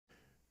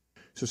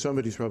So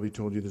somebody's probably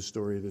told you the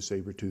story of the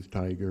saber-toothed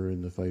tiger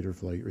and the fight or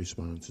flight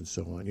response and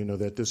so on. You know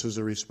that this is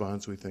a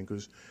response we think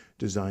was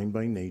designed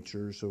by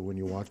nature. So when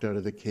you walked out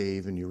of the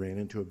cave and you ran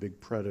into a big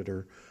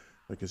predator,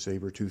 like a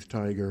saber-toothed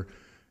tiger,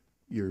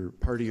 your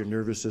part of your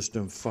nervous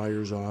system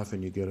fires off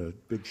and you get a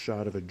big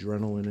shot of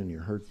adrenaline and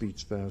your heart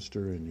beats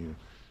faster and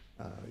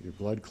your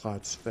blood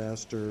clots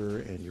faster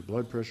and your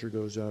blood pressure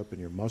goes up and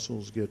your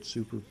muscles get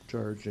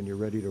supercharged and you're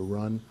ready to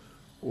run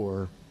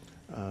or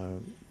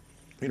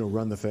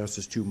run the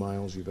fastest 2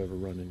 miles you've ever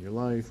run in your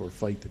life, or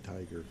fight the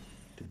tiger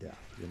to death,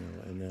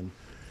 and then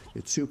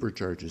it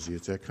supercharges you.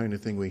 It's that kind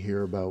of thing we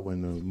hear about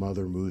when the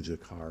mother moves a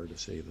car to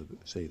save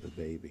the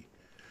baby.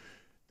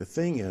 The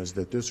thing is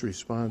that this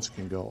response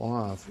can go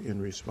off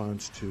in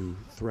response to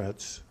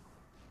threats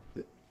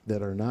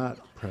that are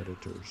not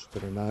predators,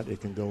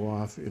 it can go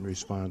off in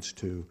response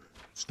to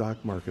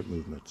stock market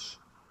movements,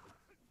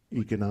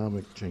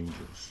 economic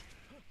changes,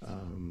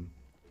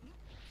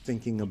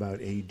 thinking about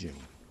aging,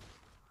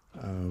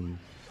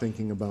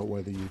 thinking about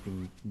whether you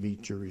can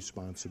meet your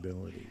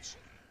responsibilities,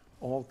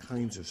 all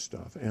kinds of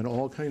stuff, and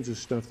all kinds of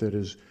stuff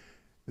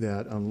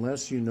that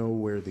unless you know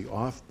where the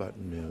off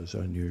button is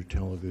on your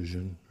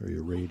television or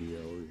your radio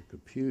or your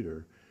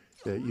computer,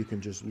 that you can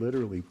just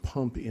literally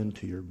pump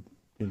into your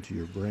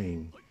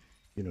brain,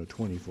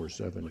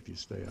 24/7 if you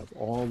stay up.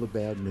 All the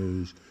bad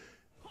news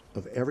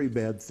of every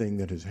bad thing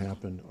that has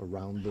happened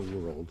around the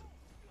world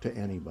to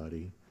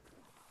anybody,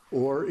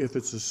 or if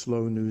it's a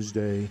slow news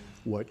day,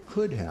 what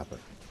could happen.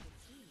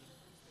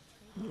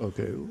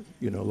 Okay,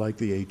 like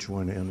the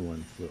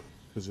H1N1 flu,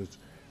 because it's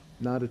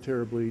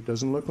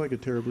doesn't look like a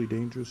terribly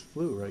dangerous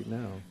flu right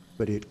now,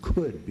 but it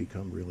could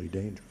become really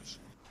dangerous.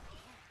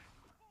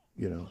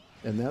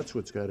 And that's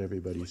what's got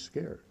everybody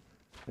scared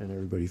and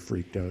everybody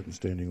freaked out and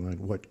standing in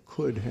line. What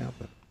could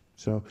happen?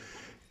 So,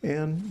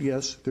 and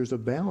yes, there's a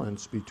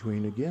balance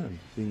between, again,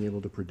 being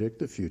able to predict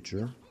the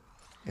future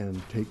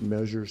and take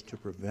measures to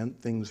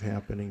prevent things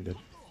happening that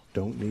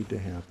don't need to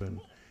happen,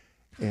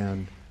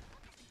 and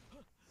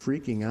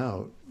freaking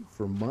out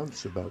for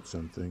months about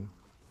something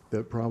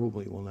that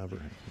probably will never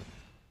happen.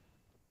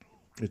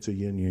 It's a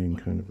yin-yang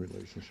kind of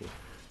relationship.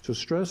 So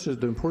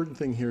the important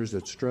thing here is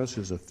that stress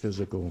is a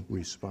physical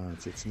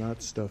response. It's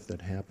not stuff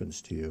that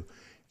happens to you.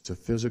 It's a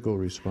physical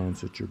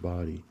response that your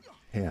body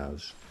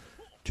has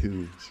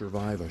to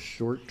survive a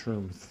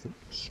short-term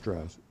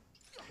stress.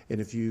 And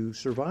if you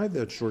survive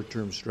that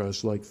short-term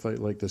stress, like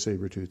the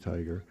saber-toothed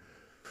tiger,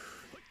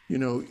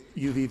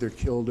 you've either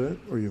killed it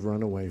or you've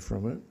run away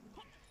from it,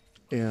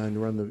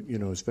 and run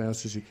as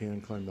fast as you can,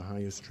 climb the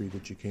highest tree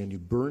that you can. You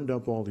burned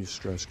up all these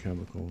stress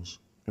chemicals,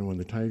 and when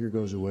the tiger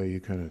goes away, you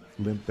kind of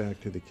limp back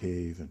to the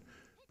cave and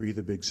breathe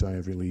a big sigh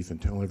of relief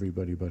and tell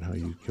everybody about how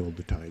you killed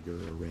the tiger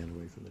or ran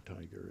away from the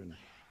tiger,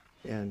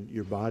 and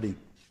your body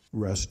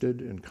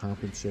rested and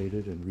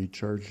compensated and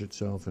recharged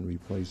itself and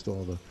replaced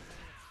all the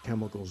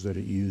chemicals that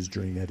it used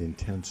during that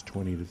intense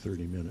 20 to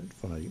 30 minute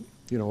fight,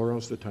 or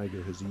else the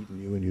tiger has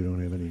eaten you and you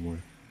don't have any more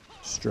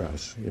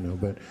stress,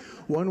 but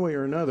one way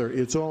or another,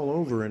 it's all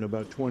over in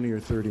about 20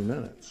 or 30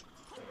 minutes.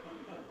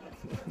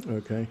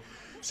 Okay?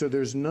 So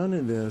there's none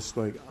of this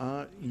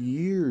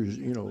years,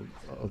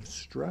 of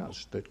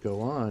stress that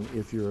go on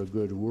if you're a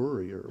good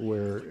worrier,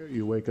 where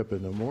you wake up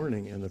in the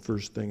morning and the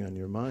first thing on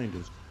your mind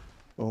is,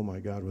 oh my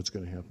God, what's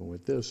going to happen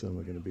with this? Am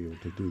I going to be able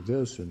to do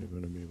this? And you're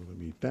going to be able to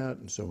meet that,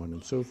 and so on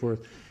and so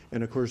forth.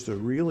 And of course, the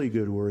really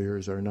good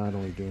warriors are not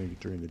only doing it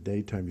during the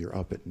daytime, you're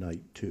up at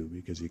night too,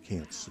 because you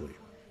can't sleep.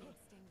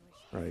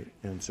 Right?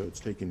 And so it's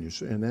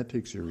and that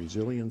takes your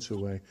resilience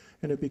away,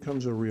 and it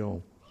becomes a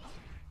real,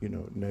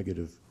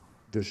 negative,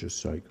 vicious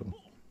cycle.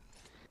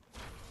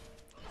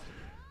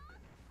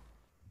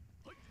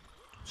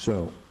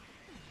 So,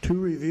 to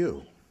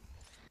review,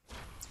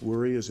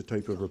 worry is a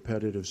type of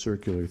repetitive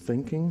circular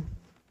thinking.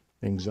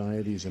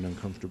 Anxiety is an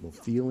uncomfortable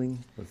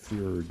feeling of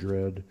fear or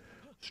dread.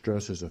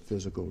 Stress is a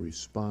physical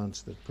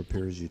response that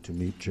prepares you to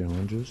meet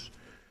challenges.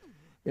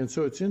 And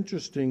so it's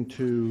interesting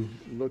to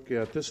look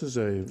at, this is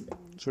a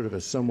sort of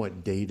a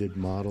somewhat dated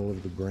model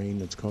of the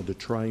brain. It's called the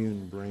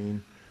triune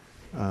brain.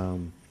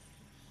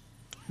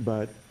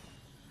 But,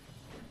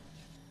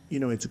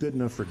 it's good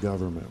enough for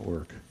government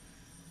work.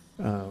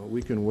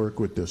 We can work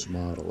with this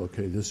model.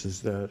 Okay,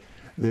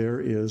 there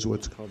is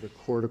what's called the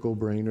cortical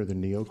brain, or the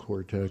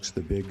neocortex,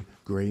 the big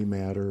gray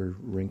matter,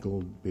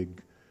 wrinkled,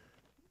 big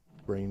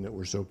brain that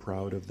we're so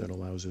proud of, that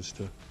allows us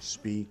to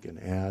speak and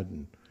add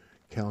and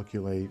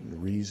calculate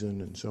and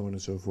reason and so on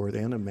and so forth,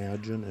 and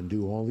imagine and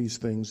do all these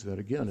things that,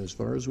 again, as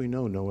far as we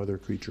know, no other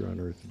creature on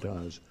Earth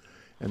does.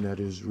 And that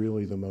is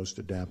really the most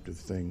adaptive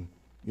thing,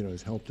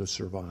 has helped us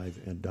survive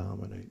and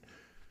dominate.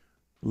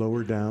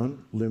 Lower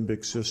down,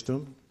 limbic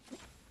system,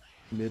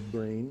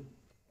 midbrain,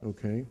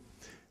 okay?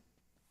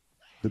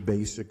 The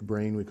basic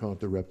brain, we call it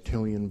the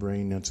reptilian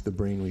brain. That's the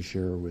brain we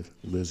share with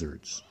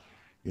lizards,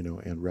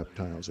 and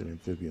reptiles and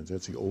amphibians.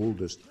 That's the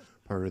oldest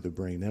part of the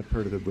brain. That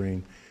part of the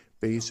brain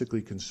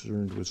basically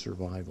concerned with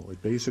survival.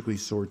 It basically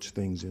sorts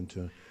things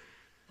into,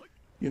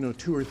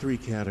 2 or 3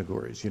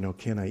 categories.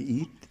 Can I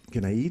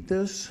eat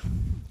this?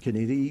 Can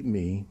it eat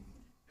me?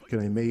 Can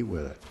I mate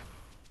with it?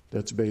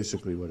 That's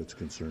basically what it's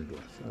concerned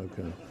with,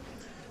 okay?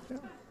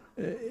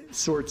 It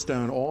sorts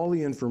down all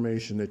the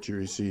information that you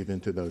receive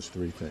into those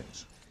three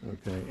things,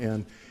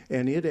 okay?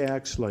 And it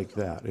acts like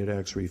that. It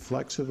acts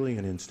reflexively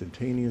and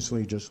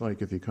instantaneously, just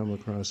like if you come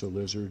across a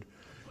lizard,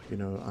 you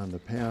know, on the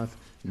path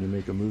and you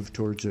make a move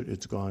towards it,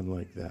 it's gone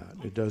like that.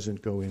 It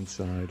doesn't go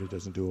inside. It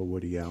doesn't do a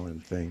Woody Allen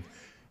thing.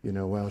 You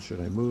know, well,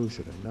 should I move?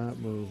 Should I not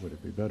move? Would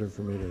it be better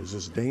for me to, is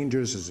this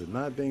dangerous? Is it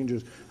not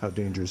dangerous? How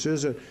dangerous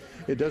is it?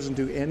 It doesn't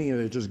do any of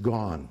it, it's just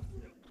gone.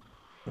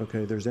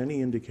 Okay, there's any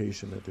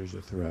indication that there's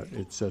a threat,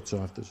 it sets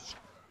off this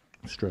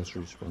stress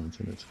response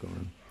and it's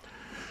gone.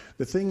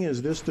 The thing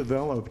is, this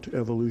developed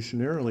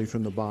evolutionarily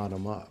from the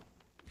bottom up.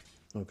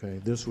 Okay,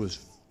 this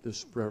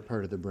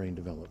part of the brain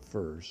developed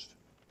first.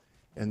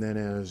 And then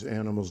as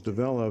animals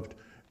developed,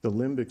 the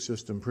limbic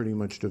system pretty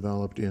much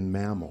developed in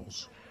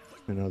mammals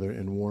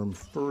and warm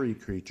furry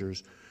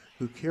creatures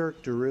who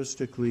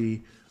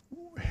characteristically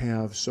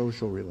have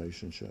social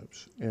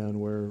relationships,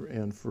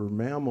 and for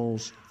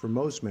mammals, for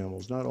most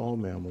mammals, not all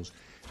mammals,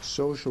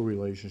 social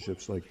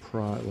relationships like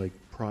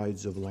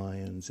prides of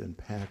lions and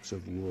packs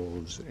of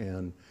wolves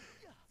and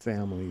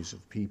families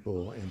of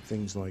people and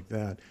things like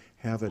that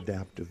have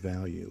adaptive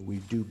value. We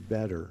do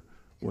better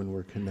when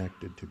we're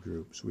connected to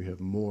groups. We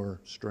have more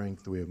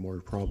strength, we have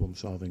more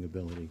problem-solving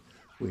ability,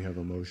 we have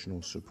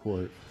emotional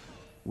support.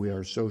 We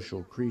are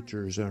social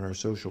creatures and our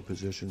social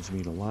positions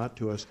mean a lot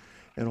to us.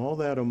 And all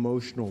that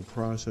emotional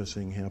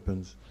processing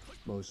happens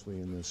mostly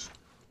in this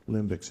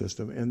limbic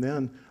system. And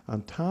then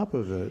on top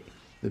of it,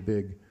 the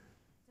big,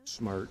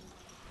 smart,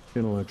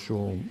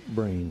 intellectual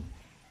brain.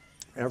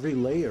 Every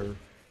layer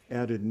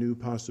added new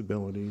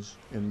possibilities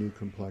and new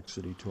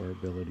complexity to our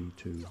ability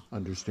to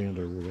understand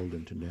our world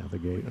and to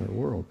navigate our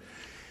world.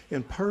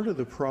 And part of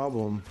the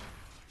problem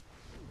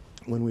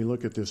when we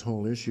look at this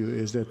whole issue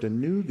is that the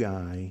new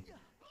guy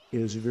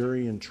is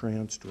very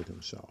entranced with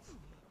himself,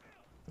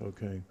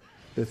 okay?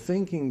 The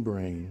thinking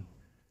brain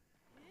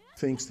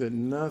thinks that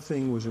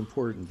nothing was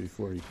important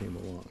before he came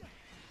along.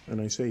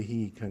 And I say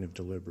he kind of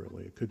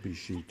deliberately, it could be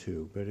she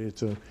too, but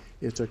it's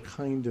a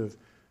kind of,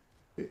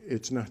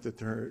 it's not that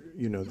they're,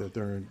 you know, that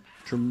they're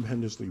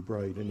tremendously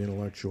bright and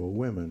intellectual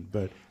women,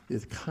 but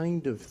it's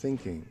kind of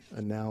thinking,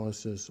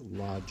 analysis,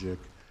 logic,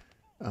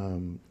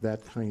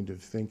 that kind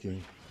of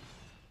thinking.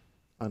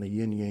 On a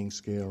yin-yang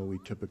scale, we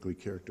typically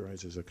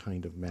characterize as a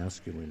kind of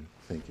masculine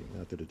thinking,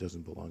 not that it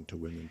doesn't belong to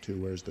women too,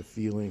 whereas the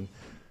feeling,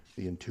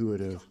 the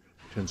intuitive,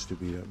 tends to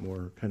be a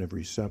more kind of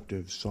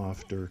receptive,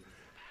 softer,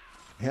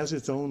 has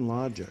its own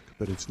logic,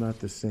 but it's not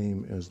the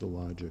same as the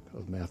logic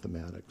of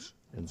mathematics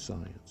and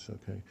science,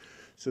 okay?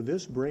 So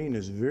this brain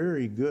is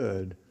very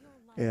good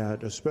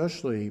at,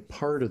 especially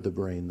part of the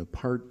brain, the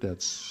part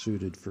that's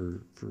suited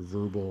for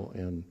verbal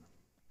and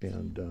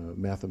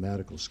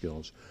mathematical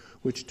skills,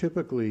 which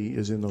typically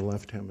is in the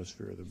left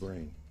hemisphere of the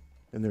brain.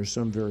 And there's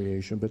some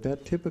variation, but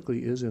that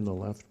typically is in the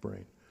left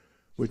brain,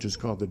 which is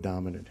called the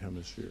dominant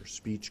hemisphere,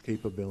 speech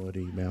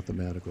capability,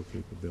 mathematical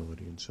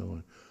capability, and so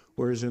on.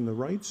 Whereas in the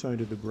right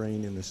side of the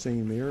brain, in the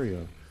same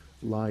area,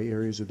 lie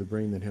areas of the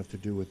brain that have to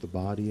do with the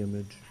body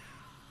image,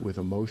 with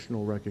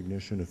emotional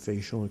recognition of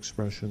facial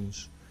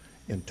expressions,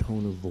 and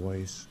tone of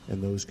voice,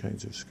 and those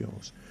kinds of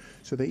skills.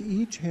 So they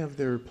each have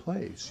their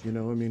place, you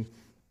know, I mean,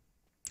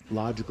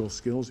 logical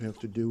skills have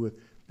to do with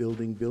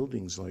building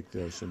buildings like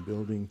this and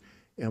building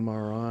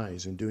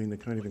MRIs and doing the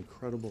kind of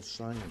incredible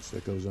science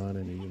that goes on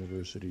in a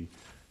university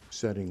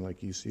setting like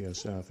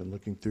UCSF and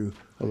looking through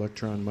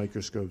electron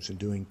microscopes and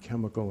doing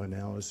chemical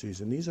analyses.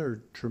 And these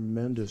are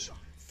tremendous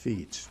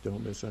feats,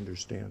 don't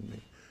misunderstand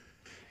me.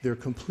 They're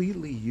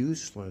completely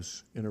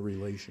useless in a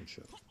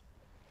relationship,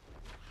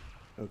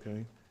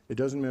 okay? It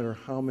doesn't matter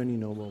how many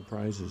Nobel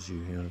Prizes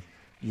you have,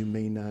 you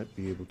may not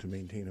be able to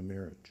maintain a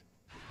marriage.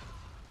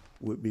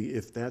 Would be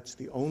if that's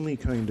the only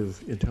kind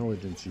of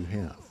intelligence you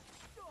have,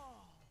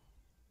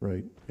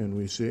 right? And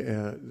we say,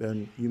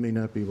 then you may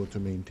not be able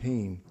to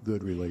maintain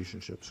good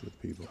relationships with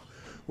people.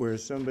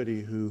 Whereas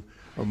somebody who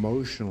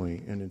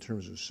emotionally and in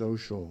terms of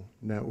social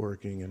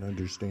networking and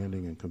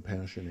understanding and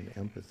compassion and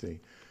empathy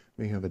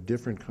may have a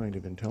different kind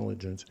of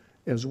intelligence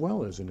as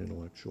well as an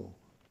intellectual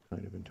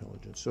kind of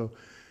intelligence. So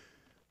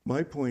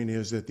my point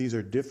is that these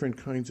are different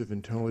kinds of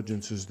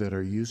intelligences that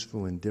are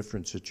useful in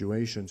different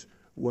situations.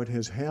 What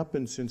has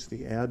happened since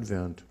the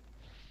advent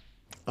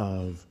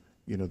of,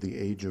 you know, the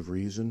age of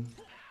reason,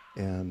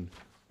 and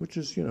which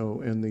is, you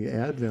know, and the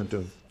advent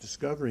of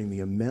discovering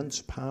the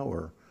immense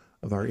power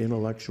of our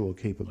intellectual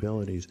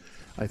capabilities,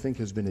 I think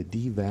has been a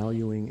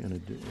devaluing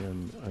and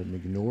an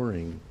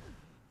ignoring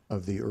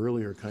of the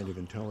earlier kind of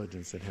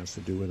intelligence that has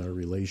to do with our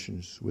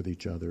relations with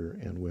each other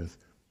and with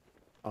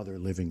other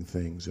living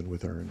things and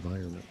with our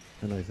environment.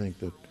 And I think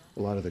that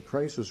a lot of the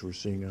crisis we're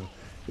seeing now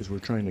is we're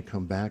trying to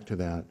come back to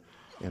that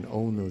and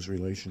own those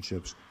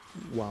relationships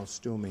while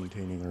still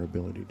maintaining our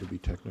ability to be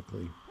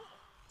technically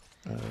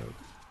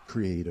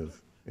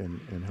creative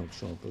and help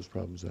solve those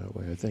problems that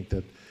way. I think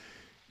that,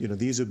 you know,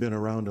 these have been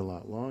around a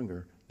lot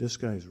longer. This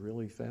guy's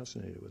really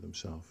fascinated with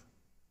himself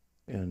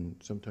and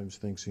sometimes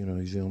thinks, you know,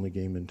 he's the only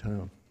game in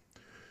town.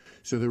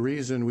 So the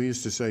reason we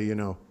used to say, you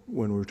know,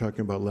 when we were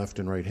talking about left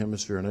and right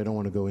hemisphere, and I don't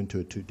want to go into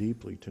it too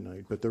deeply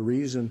tonight, but the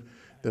reason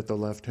that the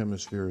left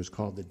hemisphere is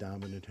called the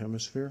dominant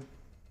hemisphere,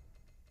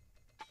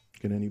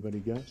 can anybody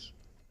guess?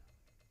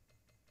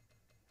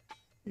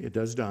 It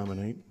does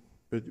dominate,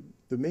 but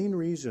the main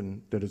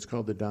reason that it's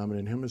called the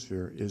dominant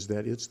hemisphere is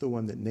that it's the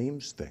one that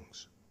names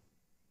things.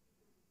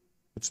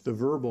 It's the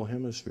verbal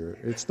hemisphere.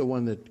 It's the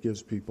one that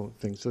gives people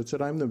things. So it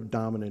said, I'm the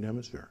dominant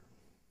hemisphere,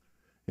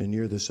 and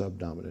you're the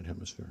subdominant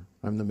hemisphere.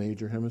 I'm the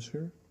major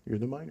hemisphere, you're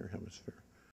the minor hemisphere.